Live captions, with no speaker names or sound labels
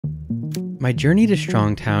My journey to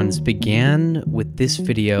Strong Towns began with this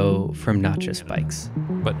video from Not Just Bikes.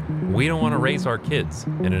 But we don't want to raise our kids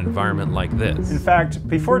in an environment like this. In fact,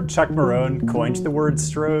 before Chuck Marohn coined the word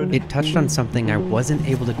strode, It touched on something I wasn't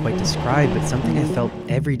able to quite describe, but something I felt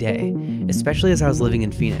every day, especially as I was living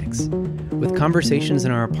in Phoenix. With conversations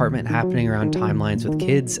in our apartment happening around timelines with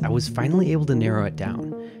kids, I was finally able to narrow it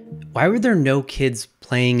down. Why were there no kids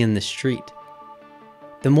playing in the street?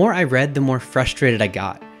 The more I read, the more frustrated I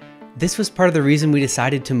got. This was part of the reason we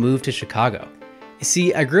decided to move to Chicago. You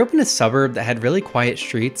see, I grew up in a suburb that had really quiet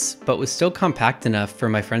streets, but was still compact enough for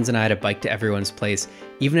my friends and I to bike to everyone's place,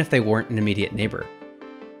 even if they weren't an immediate neighbor.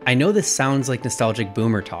 I know this sounds like nostalgic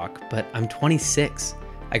boomer talk, but I'm 26.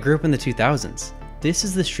 I grew up in the 2000s. This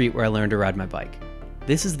is the street where I learned to ride my bike.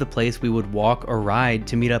 This is the place we would walk or ride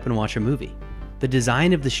to meet up and watch a movie. The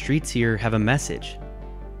design of the streets here have a message.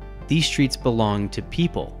 These streets belong to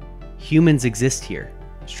people. Humans exist here.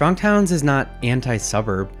 Strong Towns is not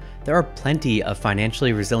anti-suburb. There are plenty of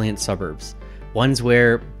financially resilient suburbs, ones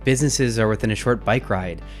where businesses are within a short bike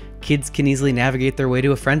ride, kids can easily navigate their way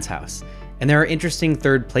to a friend's house, and there are interesting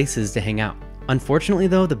third places to hang out. Unfortunately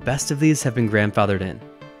though, the best of these have been grandfathered in,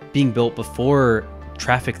 being built before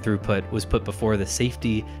traffic throughput was put before the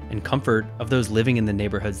safety and comfort of those living in the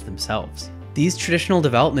neighborhoods themselves. These traditional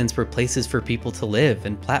developments were places for people to live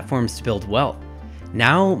and platforms to build wealth.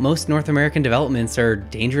 Now, most North American developments are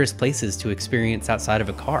dangerous places to experience outside of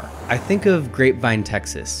a car. I think of Grapevine,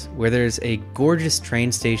 Texas, where there's a gorgeous train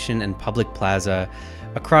station and public plaza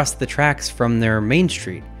across the tracks from their main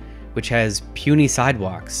street, which has puny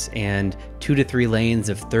sidewalks and 2 to 3 lanes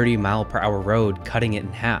of 30-mile-per-hour road cutting it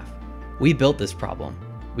in half. We built this problem.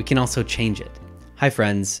 We can also change it. Hi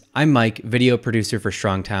friends, I'm Mike, video producer for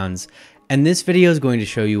Strong Towns, and this video is going to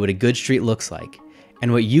show you what a good street looks like,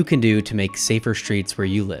 and what you can do to make safer streets where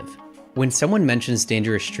you live. When someone mentions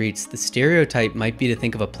dangerous streets, the stereotype might be to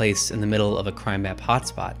think of a place in the middle of a crime map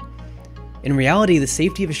hotspot. In reality, the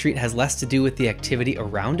safety of a street has less to do with the activity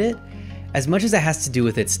around it, as much as it has to do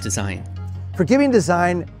with its design. Forgiving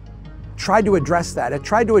design tried to address that. It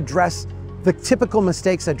tried to address the typical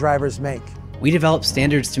mistakes that drivers make. We developed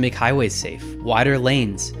standards to make highways safe, wider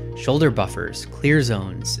lanes, shoulder buffers, clear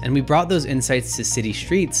zones, and we brought those insights to city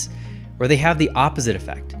streets where they have the opposite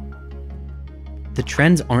effect. The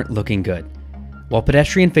trends aren't looking good. While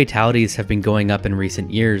pedestrian fatalities have been going up in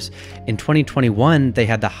recent years, in 2021 they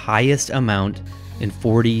had the highest amount in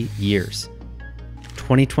 40 years.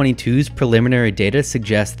 2022's preliminary data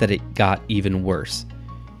suggests that it got even worse.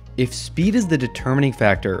 If speed is the determining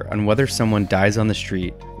factor on whether someone dies on the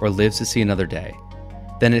street or lives to see another day,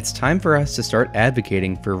 then it's time for us to start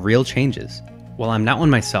advocating for real changes. While I'm not one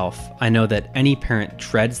myself, I know that any parent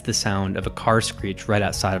dreads the sound of a car screech right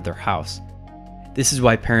outside of their house. This is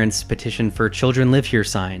why parents petition for Children Live Here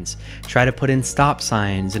signs, try to put in stop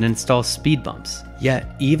signs, and install speed bumps. Yet,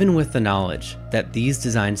 even with the knowledge that these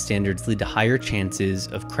design standards lead to higher chances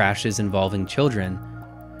of crashes involving children,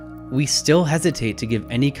 we still hesitate to give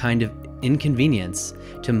any kind of inconvenience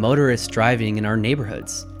to motorists driving in our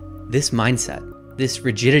neighborhoods. This mindset, this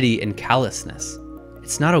rigidity and callousness,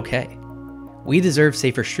 it's not okay. We deserve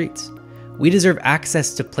safer streets. We deserve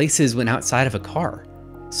access to places when outside of a car.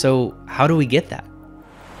 So how do we get that?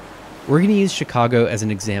 We're going to use Chicago as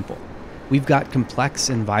an example. We've got complex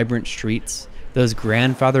and vibrant streets, those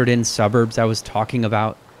grandfathered in suburbs I was talking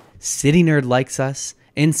about, City Nerd likes us,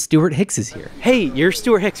 and Stuart Hicks is here. Hey, you're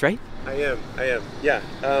Stuart Hicks, right? I am. Yeah.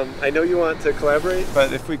 I know you want to collaborate,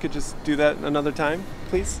 but if we could just do that another time,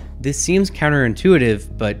 please? This seems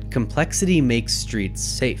counterintuitive, but complexity makes streets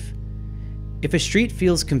safe. If a street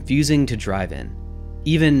feels confusing to drive in,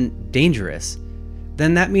 even dangerous,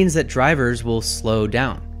 then that means that drivers will slow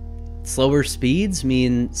down. Slower speeds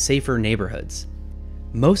mean safer neighborhoods.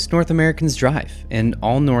 Most North Americans drive, and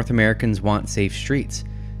all North Americans want safe streets.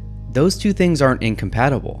 Those two things aren't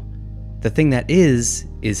incompatible. The thing that is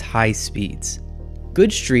high speeds.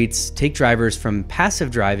 Good streets take drivers from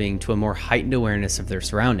passive driving to a more heightened awareness of their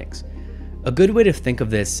surroundings. A good way to think of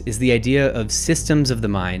this is the idea of systems of the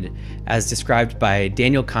mind as described by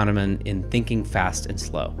Daniel Kahneman in Thinking Fast and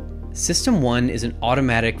Slow. System 1 is an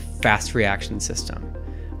automatic fast reaction system.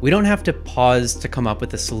 We don't have to pause to come up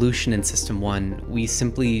with a solution in System 1, we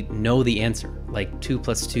simply know the answer, like 2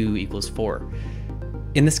 + 2 = 4.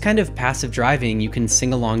 In this kind of passive driving, you can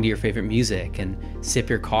sing along to your favorite music and sip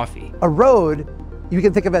your coffee. A road, you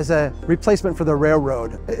can think of as a replacement for the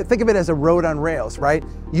railroad. Think of it as a road on rails, right?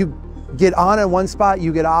 You get on in one spot,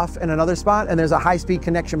 you get off in another spot, and there's a high-speed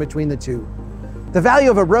connection between the two. The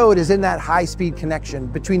value of a road is in that high-speed connection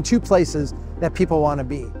between two places that people want to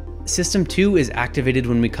be. System 2 is activated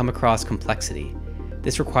when we come across complexity.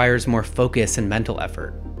 This requires more focus and mental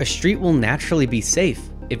effort. A street will naturally be safe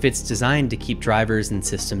if it's designed to keep drivers in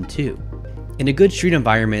System 2. In a good street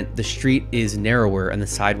environment, the street is narrower and the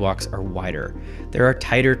sidewalks are wider. There are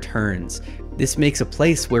tighter turns. This makes a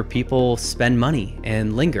place where people spend money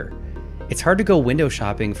and linger. It's hard to go window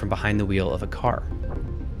shopping from behind the wheel of a car.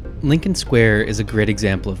 Lincoln Square is a great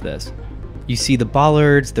example of this. You see the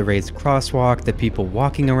bollards, the raised crosswalk, the people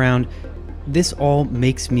walking around. This all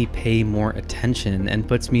makes me pay more attention and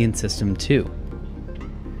puts me in System 2.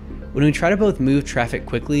 When we try to both move traffic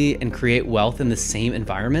quickly and create wealth in the same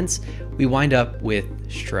environments, we wind up with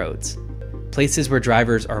stroads. Places where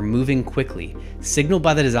drivers are moving quickly, signaled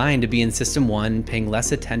by the design to be in System 1, paying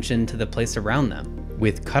less attention to the place around them.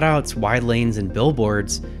 With cutouts, wide lanes, and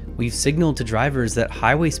billboards, we've signaled to drivers that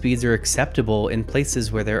highway speeds are acceptable in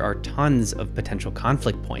places where there are tons of potential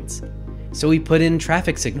conflict points. So we put in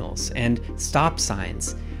traffic signals and stop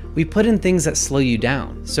signs. We put in things that slow you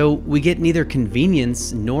down, so we get neither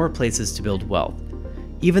convenience nor places to build wealth.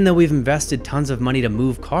 Even though we've invested tons of money to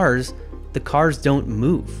move cars, the cars don't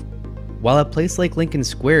move. While a place like Lincoln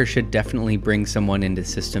Square should definitely bring someone into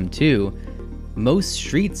System 2, most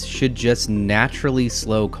streets should just naturally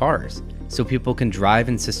slow cars, so people can drive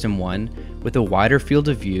in System 1 with a wider field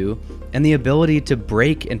of view and the ability to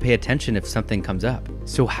brake and pay attention if something comes up.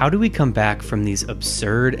 So how do we come back from these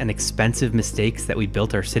absurd and expensive mistakes that we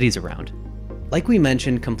built our cities around? Like we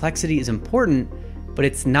mentioned, complexity is important, but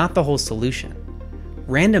it's not the whole solution.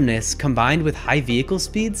 Randomness combined with high vehicle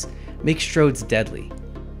speeds makes stroads deadly.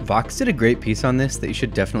 Vox did a great piece on this that you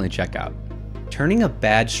should definitely check out. Turning a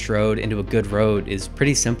bad stroad into a good road is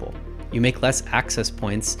pretty simple. You make less access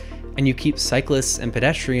points and you keep cyclists and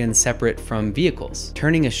pedestrians separate from vehicles.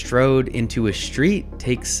 Turning a stroad into a street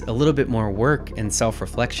takes a little bit more work and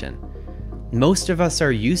self-reflection. Most of us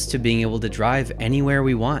are used to being able to drive anywhere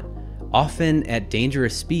we want, often at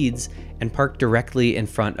dangerous speeds, and park directly in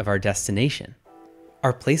front of our destination.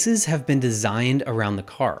 Our places have been designed around the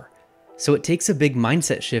car, so it takes a big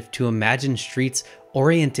mindset shift to imagine streets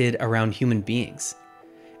oriented around human beings.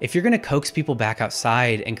 If you're going to coax people back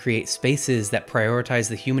outside and create spaces that prioritize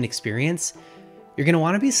the human experience, you're going to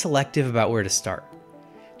want to be selective about where to start.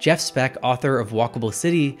 Jeff Speck, author of Walkable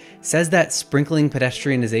City, says that sprinkling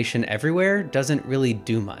pedestrianization everywhere doesn't really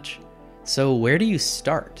do much. So where do you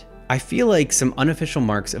start? I feel like some unofficial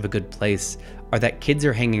marks of a good place are that kids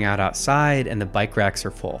are hanging out outside and the bike racks are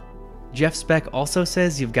full. Jeff Speck also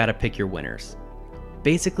says you've got to pick your winners.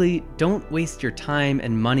 Basically, don't waste your time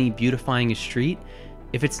and money beautifying a street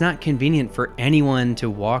if it's not convenient for anyone to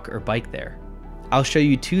walk or bike there. I'll show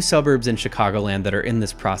you 2 suburbs in Chicagoland that are in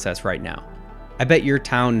this process right now. I bet your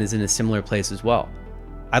town is in a similar place as well.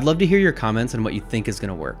 I'd love to hear your comments on what you think is going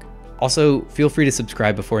to work. Also, feel free to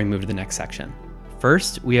subscribe before we move to the next section.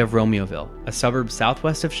 First, we have Romeoville, a suburb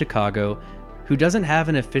southwest of Chicago, who doesn't have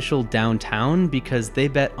an official downtown because they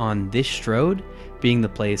bet on this stroad being the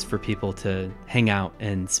place for people to hang out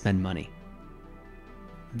and spend money.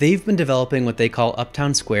 They've been developing what they call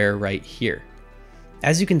Uptown Square right here.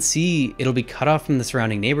 As you can see, it'll be cut off from the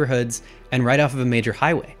surrounding neighborhoods and right off of a major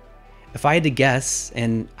highway. If I had to guess,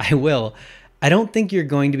 and I will, I don't think you're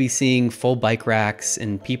going to be seeing full bike racks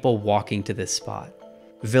and people walking to this spot.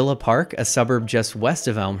 Villa Park, a suburb just west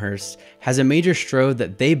of Elmhurst, has a major stroad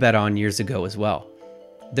that they bet on years ago as well.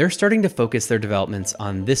 They're starting to focus their developments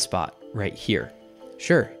on this spot right here.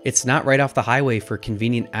 Sure, it's not right off the highway for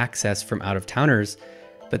convenient access from out-of-towners,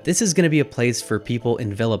 but this is going to be a place for people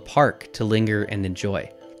in Villa Park to linger and enjoy.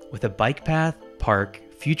 With a bike path, park,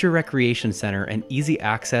 future recreation center, and easy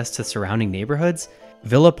access to surrounding neighborhoods,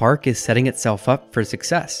 Villa Park is setting itself up for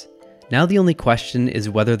success. Now the only question is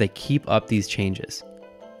whether they keep up these changes.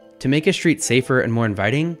 To make a street safer and more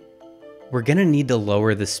inviting, we're going to need to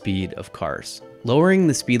lower the speed of cars. Lowering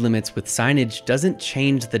the speed limits with signage doesn't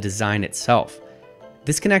change the design itself.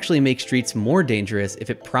 This can actually make streets more dangerous if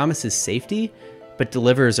it promises safety but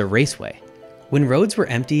delivers a raceway. When roads were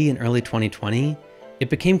empty in early 2020,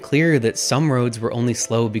 it became clear that some roads were only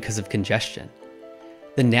slow because of congestion.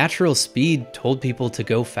 The natural speed told people to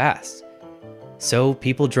go fast, so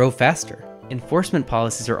people drove faster. Enforcement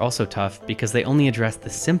policies are also tough because they only address the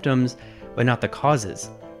symptoms but not the causes.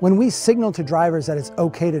 When we signal to drivers that it's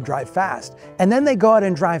okay to drive fast, and then they go out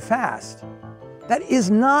and drive fast, that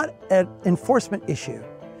is not an enforcement issue.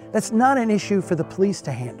 That's not an issue for the police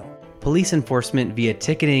to handle. Police enforcement via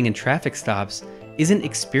ticketing and traffic stops isn't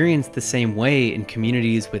experienced the same way in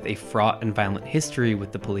communities with a fraught and violent history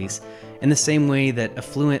with the police in the same way that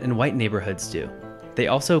affluent and white neighborhoods do. They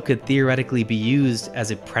also could theoretically be used as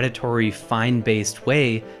a predatory fine-based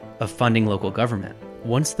way of funding local government.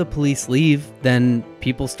 Once the police leave, then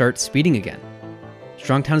people start speeding again.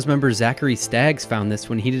 Strongtown's member Zachary Staggs found this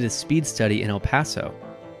when he did a speed study in El Paso.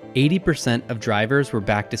 80% of drivers were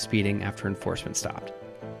back to speeding after enforcement stopped.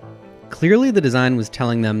 Clearly, the design was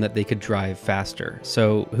telling them that they could drive faster,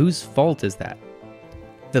 so whose fault is that?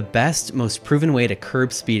 The best, most proven way to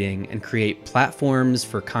curb speeding and create platforms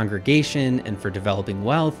for congregation and for developing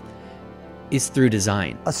wealth is through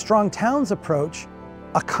design. A strong towns approach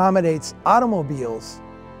accommodates automobiles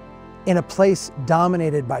in a place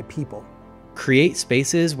dominated by people. Create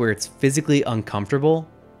spaces where it's physically uncomfortable,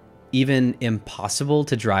 even impossible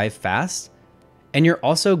to drive fast, and you're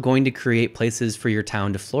also going to create places for your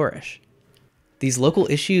town to flourish. These local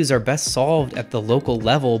issues are best solved at the local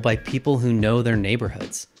level by people who know their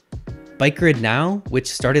neighborhoods. Bike Grid Now,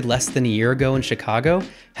 which started less than a year ago in Chicago,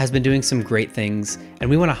 has been doing some great things, and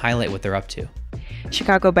we want to highlight what they're up to.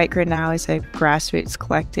 Chicago Bike Grid Now is a grassroots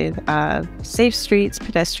collective of safe streets,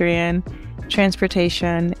 pedestrian,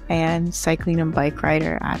 transportation, and cycling and bike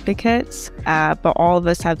rider advocates. But all of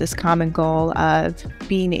us have this common goal of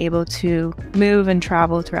being able to move and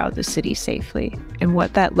travel throughout the city safely. And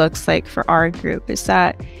what that looks like for our group is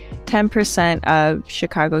that 10% of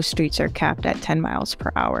Chicago streets are capped at 10 miles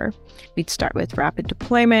per hour. We'd start with rapid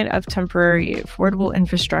deployment of temporary affordable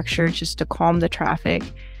infrastructure just to calm the traffic,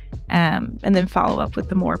 and then follow up with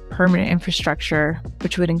the more permanent infrastructure,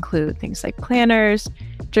 which would include things like planters,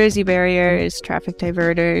 jersey barriers, traffic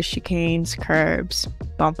diverters, chicanes, curbs,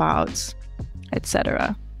 bump outs,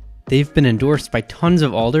 etc. They've been endorsed by tons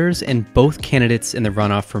of alders and both candidates in the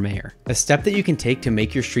runoff for mayor. A step that you can take to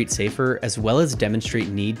make your street safer as well as demonstrate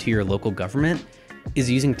need to your local government is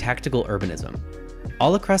using tactical urbanism.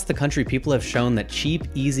 All across the country, people have shown that cheap,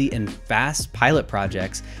 easy, and fast pilot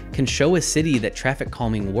projects can show a city that traffic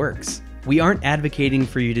calming works. We aren't advocating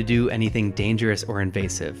for you to do anything dangerous or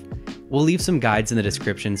invasive. We'll leave some guides in the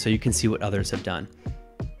description so you can see what others have done.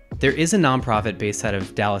 There is a nonprofit based out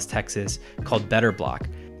of Dallas, Texas called Better Block.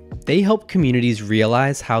 They help communities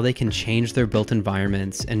realize how they can change their built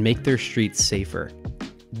environments and make their streets safer.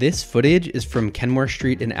 This footage is from Kenmore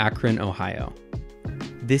Street in Akron, Ohio.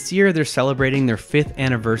 This year, they're celebrating their 5th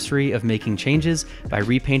anniversary of making changes by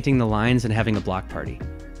repainting the lines and having a block party.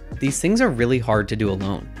 These things are really hard to do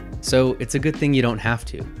alone, so it's a good thing you don't have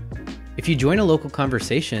to. If you join a local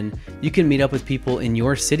conversation, you can meet up with people in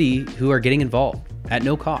your city who are getting involved at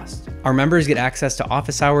no cost. Our members get access to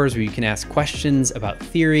office hours where you can ask questions about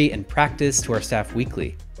theory and practice to our staff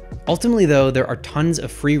weekly. Ultimately though, there are tons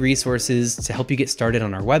of free resources to help you get started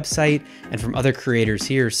on our website and from other creators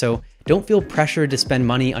here, so don't feel pressured to spend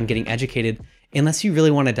money on getting educated unless you really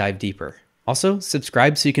want to dive deeper. Also,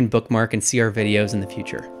 subscribe so you can bookmark and see our videos in the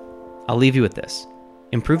future. I'll leave you with this.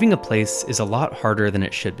 Improving a place is a lot harder than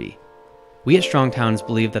it should be. We at Strong Towns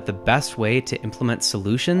believe that the best way to implement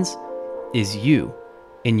solutions is you,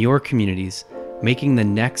 in your communities, making the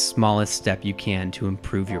next smallest step you can to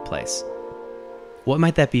improve your place. What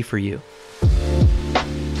might that be for you?